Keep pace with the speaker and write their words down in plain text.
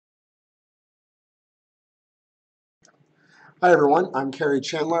Hi everyone, I'm Kerry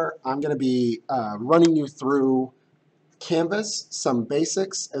Chandler. I'm going to be running you through Canvas, some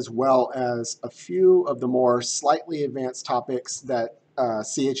basics, as well as a few of the more slightly advanced topics that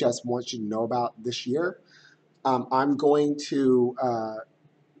CHS wants you to know about this year. I'm going to,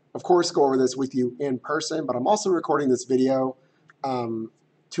 of course, go over this with you in person, but I'm also recording this video because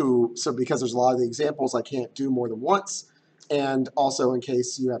there's a lot of the examples I can't do more than once. And also, in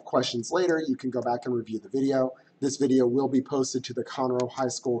case you have questions later, you can go back and review the video. This video will be posted to the Conroe High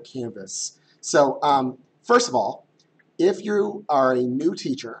School Canvas. So first of all, if you are a new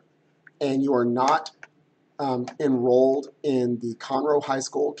teacher and you are not enrolled in the Conroe High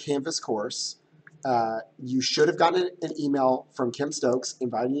School Canvas course, you should have gotten an email from Kim Stokes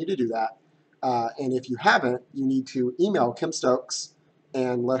inviting you to do that. And if you haven't, you need to email Kim Stokes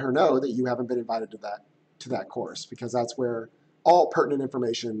and let her know that you haven't been invited to that course, because that's where all pertinent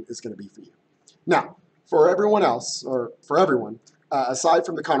information is going to be for you. Now, for everyone else, or for everyone, aside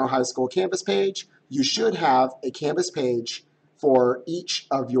from the Conroe High School Canvas page, you should have a Canvas page for each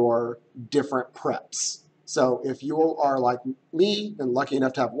of your different preps. So if you are like me and lucky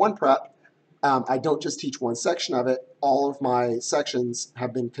enough to have one prep, I don't just teach one section of it. All of my sections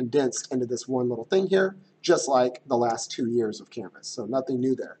have been condensed into this one little thing here, just like the last 2 years of Canvas. So nothing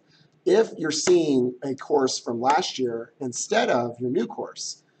new there. If you're seeing a course from last year instead of your new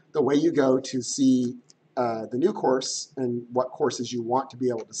course, the way you go to see the new course and what courses you want to be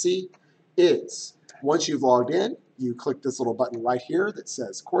able to see is, once you've logged in, you click this little button right here that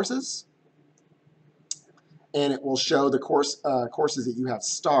says Courses, and it will show the courses that you have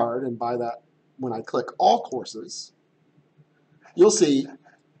starred. And by that, when I click All Courses, you'll see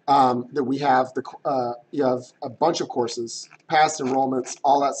that we have you have a bunch of courses, past enrollments,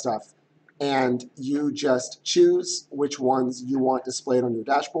 all that stuff, and you just choose which ones you want displayed on your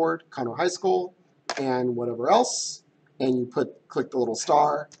dashboard, Conroe High School, and whatever else, and you click the little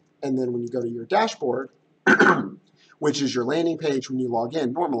star, and then when you go to your dashboard, which is your landing page when you log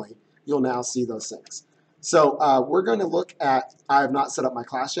in normally, you'll now see those things. So we're going to look at, I have not set up my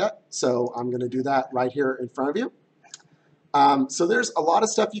class yet, so I'm going to do that right here in front of you. So there's a lot of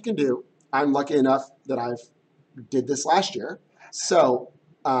stuff you can do. I'm lucky enough that I've did this last year. So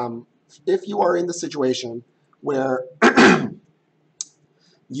if you are in the situation where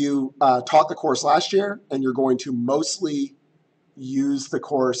you taught the course last year and you're going to mostly use the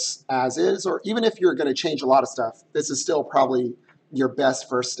course as is, or even if you're going to change a lot of stuff, this is still probably your best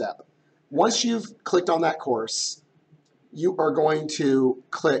first step. Once you've clicked on that course, you are going to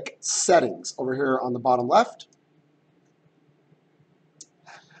click Settings over here on the bottom left.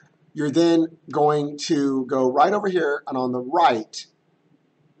 You're then going to go right over here, and on the right,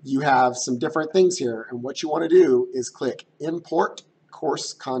 you have some different things here. And what you want to do is click Import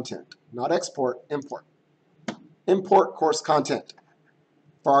Course Content, not Export, Import. Import Course Content.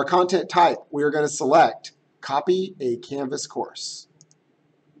 For our content type, we are going to select Copy a Canvas Course.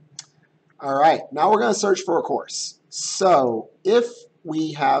 All right, now we're going to search for a course. So if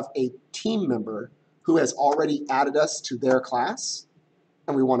we have a team member who has already added us to their class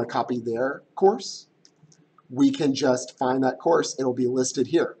and we want to copy their course, we can just find that course. It'll be listed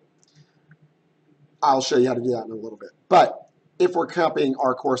here. I'll show you how to do that in a little bit. But if we're copying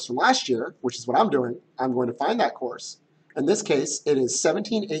our course from last year, which is what I'm doing, I'm going to find that course. In this case, it is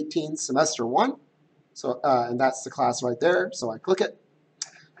 17-18 Semester 1. So, and that's the class right there. So I click it.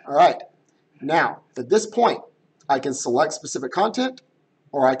 All right. Now, at this point, I can select specific content,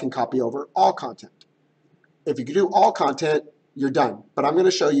 or I can copy over all content. If you can do all content, you're done. But I'm going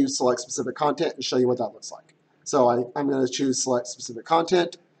to show you select specific content and show you what that looks like. So I'm going to choose select specific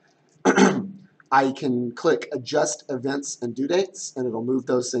content. I can click adjust events and due dates, and it'll move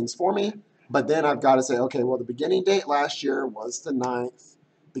those things for me. But then I've got to say, okay, well, the beginning date last year was the 9th.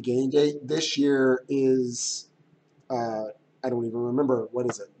 Beginning date this year is, I don't even remember, what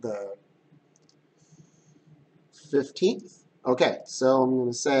is it, the 15th? Okay, so I'm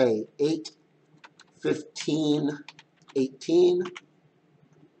going to say 8/15/18,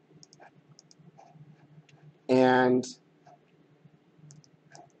 and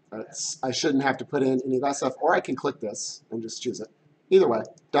I shouldn't have to put in any of that stuff, or I can click this and just choose it. Either way,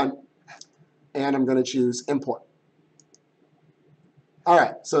 done. And I'm going to choose import. All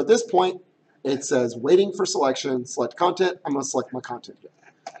right, so at this point, it says waiting for selection, select content. I'm going to select my content here.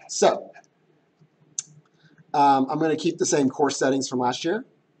 So I'm going to keep the same course settings from last year.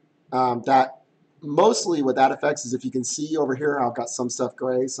 Mostly what that affects is, if you can see over here, I've got some stuff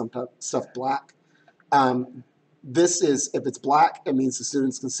gray, some stuff black. This is, if it's black, it means the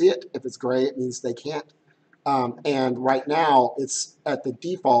students can see it. If it's gray, it means they can't. And right now, it's at the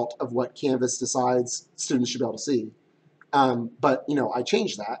default of what Canvas decides students should be able to see. But I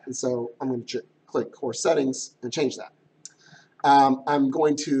changed that, and so I'm going to click course settings and change that. I'm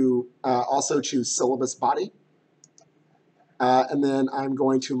going to also choose syllabus body. And then I'm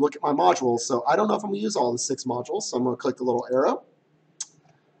going to look at my modules. So I don't know if I'm going to use all the 6 modules, so I'm going to click the little arrow.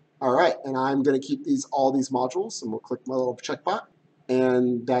 All right, and I'm going to keep all these modules, and we'll click my little checkbox,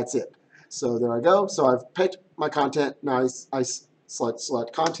 and that's it. So there I go. So I've picked my content. Now I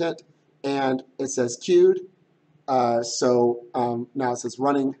select content, and it says queued. Now it says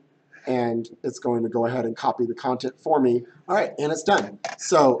running, and it's going to go ahead and copy the content for me. All right, and it's done.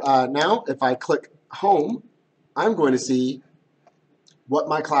 So now if I click home, I'm going to see what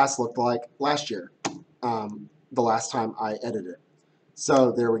my class looked like last year, the last time I edited it.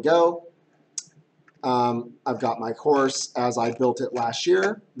 So there we go. I've got my course as I built it last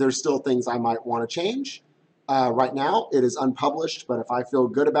year. There's still things I might want to change. Right now it is unpublished, but if I feel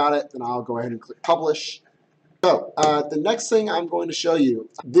good about it, then I'll go ahead and click publish. So the next thing I'm going to show you,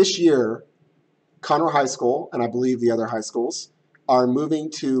 this year, Conroe High School, and I believe the other high schools, are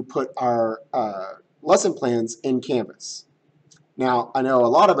moving to put our lesson plans in Canvas. Now, I know a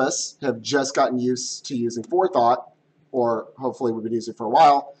lot of us have just gotten used to using Forethought, or hopefully we've been using it for a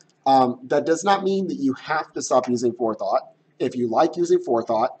while. That does not mean that you have to stop using Forethought. If you like using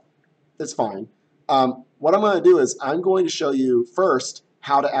Forethought, it's fine. What I'm going to do is I'm going to show you first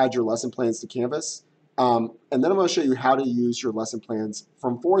how to add your lesson plans to Canvas, and then I'm going to show you how to use your lesson plans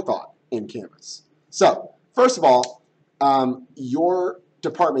from Forethought in Canvas. So, first of all, your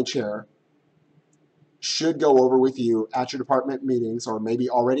department chair should go over with you at your department meetings, or maybe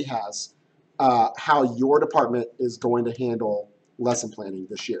already has, how your department is going to handle lesson planning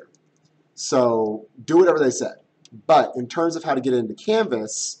this year. So do whatever they said. But in terms of how to get into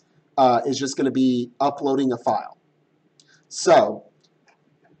Canvas, is just going to be uploading a file. So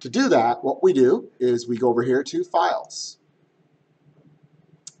to do that, what we do is we go over here to Files.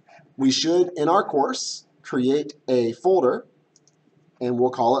 We should, in our course, create a folder, and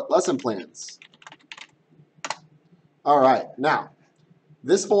we'll call it Lesson Plans. All right, now,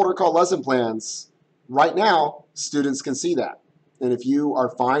 this folder called Lesson Plans, right now, students can see that. And if you are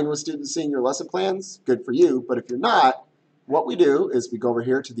fine with students seeing your lesson plans, good for you. But if you're not, what we do is we go over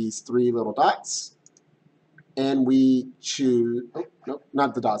here to these 3 little dots, and we choose, oh, no,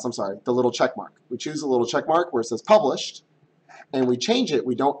 not the dots, I'm sorry, the little check mark. We choose a little check mark where it says Published, and we change it.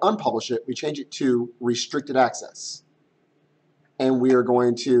 We don't unpublish it. We change it to Restricted Access. And we are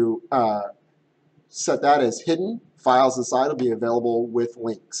going to set that as hidden. Files inside will be available with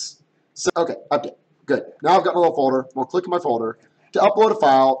links. So, okay, update. Good. Now I've got my little folder. We'll click in my folder. To upload a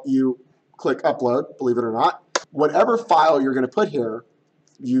file, you click Upload, believe it or not. Whatever file you're going to put here,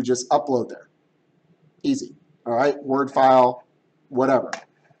 you just upload there. Easy. All right, Word file, whatever.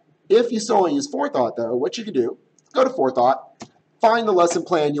 If you still want to use Forethought, though, what you can do, go to Forethought, find the lesson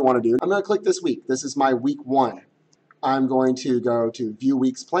plan you want to do. I'm going to click this week. This is my week 1. I'm going to go to View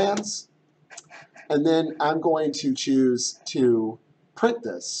Weeks Plans. And then I'm going to choose to print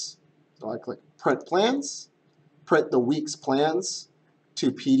this. So I click Print Plans, print the week's plans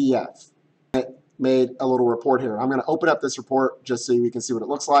to PDF. It made a little report here. I'm going to open up this report just so we can see what it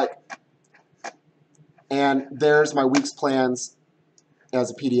looks like. And there's my week's plans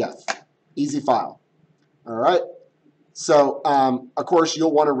as a PDF. Easy file. All right. So, of course,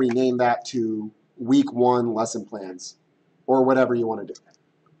 you'll want to rename that to Week 1 Lesson Plans or whatever you want to do.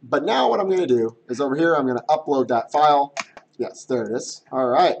 But now what I'm going to do is over here, I'm going to upload that file. Yes, there it is. All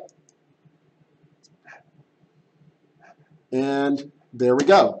right. And there we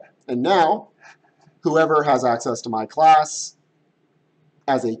go. And now, whoever has access to my class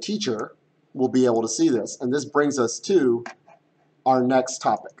as a teacher will be able to see this. And this brings us to our next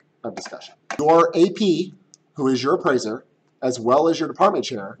topic of discussion. Your AP, who is your appraiser, as well as your department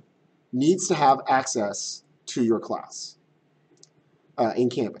chair, needs to have access to your class in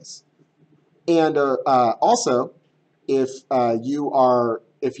Canvas. And also, if you are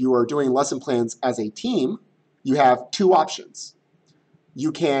doing lesson plans as a team, you have 2 options.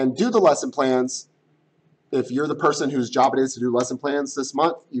 You can do the lesson plans. If you're the person whose job it is to do lesson plans this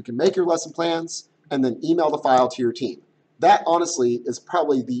month, you can make your lesson plans and then email the file to your team. That, honestly, is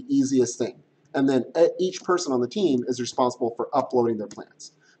probably the easiest thing. And then each person on the team is responsible for uploading their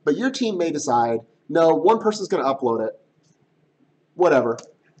plans. But your team may decide, no, one person's going to upload it, whatever.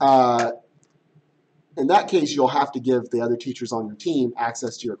 In that case, you'll have to give the other teachers on your team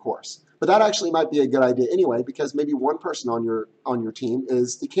access to your course. But that actually might be a good idea anyway, because maybe one person on your team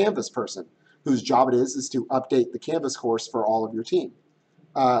is the Canvas person, whose job it is to update the Canvas course for all of your team.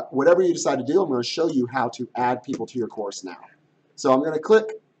 Whatever you decide to do, I'm going to show you how to add people to your course now. So I'm going to click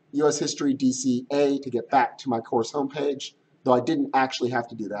US History DCA to get back to my course homepage, though I didn't actually have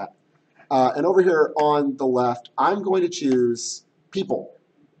to do that. And over here on the left, I'm going to choose People.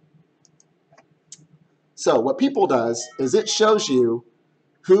 So what People does is it shows you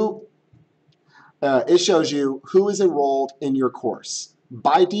who is enrolled in your course.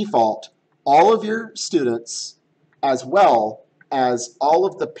 By default, all of your students, as well as all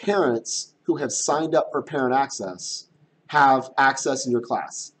of the parents who have signed up for parent access, have access in your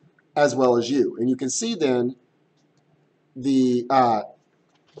class, as well as you. And you can see then the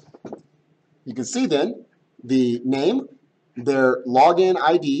name, their login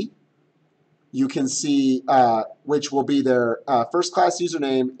ID. You can see which will be their first class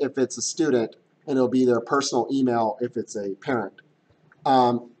username if it's a student, and it'll be their personal email if it's a parent.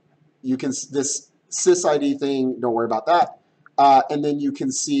 You can this SysID thing, don't worry about that. And then you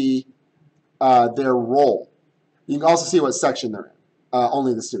can see their role. You can also see what section they're in,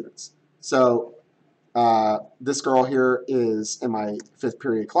 only the students. So this girl here is in my 5th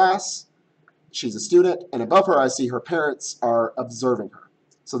period class. She's a student, and above her I see her parents are observing her.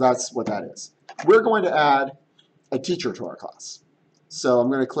 So that's what that is. We're going to add a teacher to our class. So I'm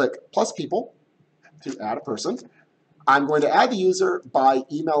going to click plus people to add a person. I'm going to add the user by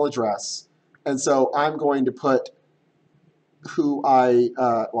email address. And so I'm going to put who I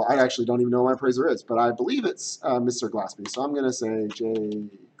actually don't even know who my appraiser is, but I believe it's Mr. Glaspie. So I'm going to say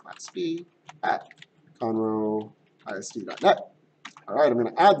jglaspie at conroeisd.net. All right, I'm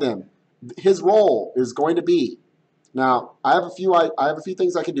going to add them. His role is going to be, now I have a few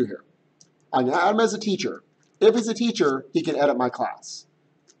things I can do here. I'm going to add him as a teacher. If he's a teacher, he can edit my class.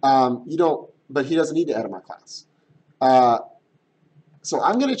 But he doesn't need to edit my class. So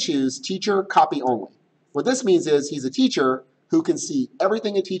I'm going to choose teacher copy only. What this means is he's a teacher who can see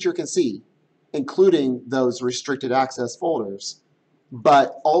everything a teacher can see, including those restricted access folders,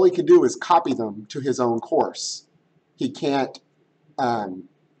 but all he can do is copy them to his own course. He can't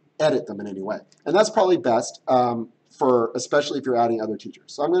edit them in any way. And that's probably best, especially if you're adding other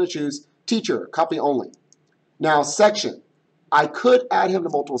teachers. So I'm going to choose teacher, copy only. Now, section. I could add him to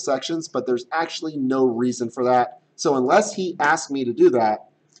multiple sections, but there's actually no reason for that. So unless he asks me to do that,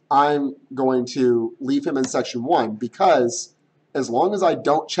 I'm going to leave him in section 1, because as long as I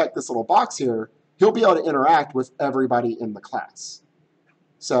don't check this little box here, he'll be able to interact with everybody in the class.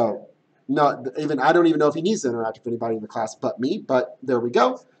 So I don't even know if he needs to interact with anybody in the class but me, but there we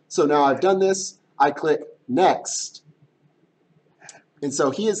go. So now I've done this. I click next. And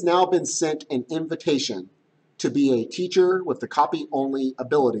so he has now been sent an invitation to be a teacher with the copy-only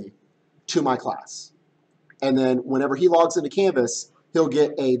ability to my class. And then whenever he logs into Canvas, he'll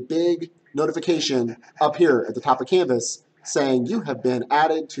get a big notification up here at the top of Canvas saying you have been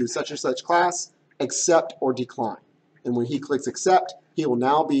added to such and such class, accept or decline. And when he clicks accept, he will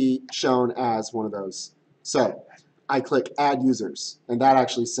now be shown as one of those. So I click add users, and that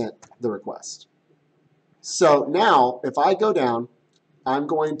actually sent the request. So now if I go down, I'm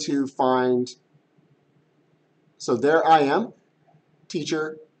going to find, so there I am,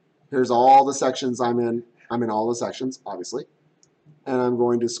 teacher. Here's all the sections I'm in. I'm in all the sections, obviously. And I'm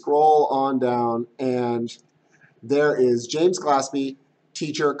going to scroll on down, and there is James Glaspie,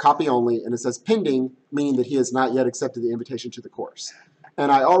 teacher, copy only, and it says pending, meaning that he has not yet accepted the invitation to the course.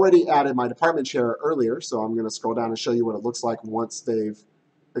 And I already added my department chair earlier, so I'm going to scroll down and show you what it looks like once they've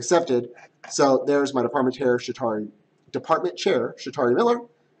accepted. So there's my department chair, Shatari Miller,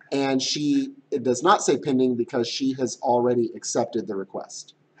 and it does not say pending because she has already accepted the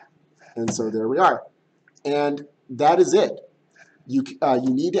request. And so there we are. And that is it. You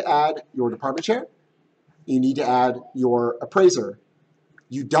need to add your department chair. You need to add your appraiser.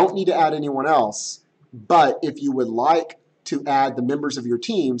 You don't need to add anyone else, but if you would like to add the members of your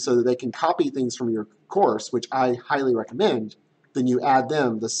team so that they can copy things from your course, which I highly recommend, then you add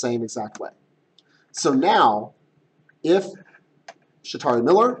them the same exact way. So now, if Shatari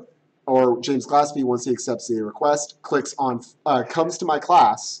Miller or James Glaspie, once he accepts the request, comes to my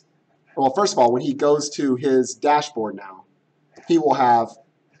class, well, first of all, when he goes to his dashboard now, he will have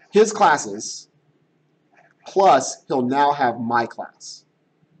his classes, plus he'll now have my class.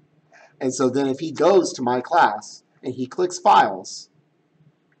 And so then if he goes to my class and he clicks files,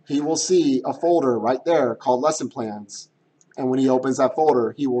 he will see a folder right there called lesson plans. And when he opens that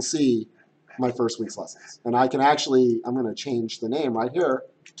folder, he will see my first week's lessons. And I'm going to change the name right here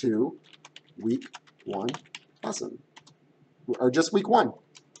to week 1 lesson, or just week 1.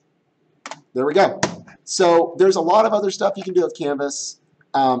 There we go. So there's a lot of other stuff you can do with Canvas.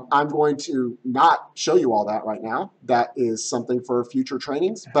 I'm going to not show you all that right now. That is something for future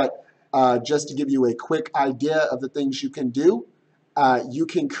trainings. But just to give you a quick idea of the things you can do, You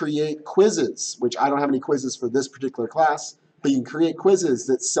can create quizzes, which I don't have any quizzes for this particular class, but you can create quizzes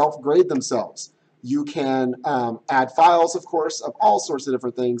that self-grade themselves. You can add files, of course, of all sorts of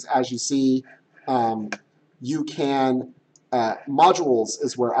different things, as you see. You can, modules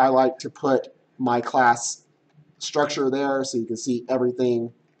is where I like to put my class structure there, so you can see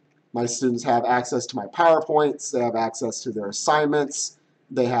everything. My students have access to my PowerPoints, they have access to their assignments,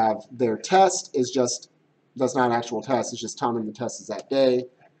 they have their test is just, that's not an actual test, it's just telling them the test is that day,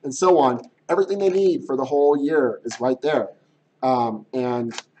 and so on. Everything they need for the whole year is right there.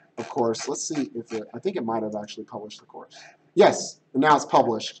 And of course, let's see if it, I think it might have actually published the course. Yes, and now it's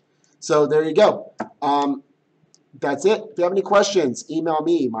published. So there you go. That's it. If you have any questions, email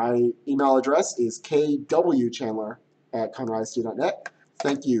me. My email address is kwchandler@conroehighschool.net.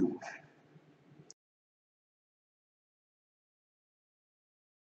 Thank you.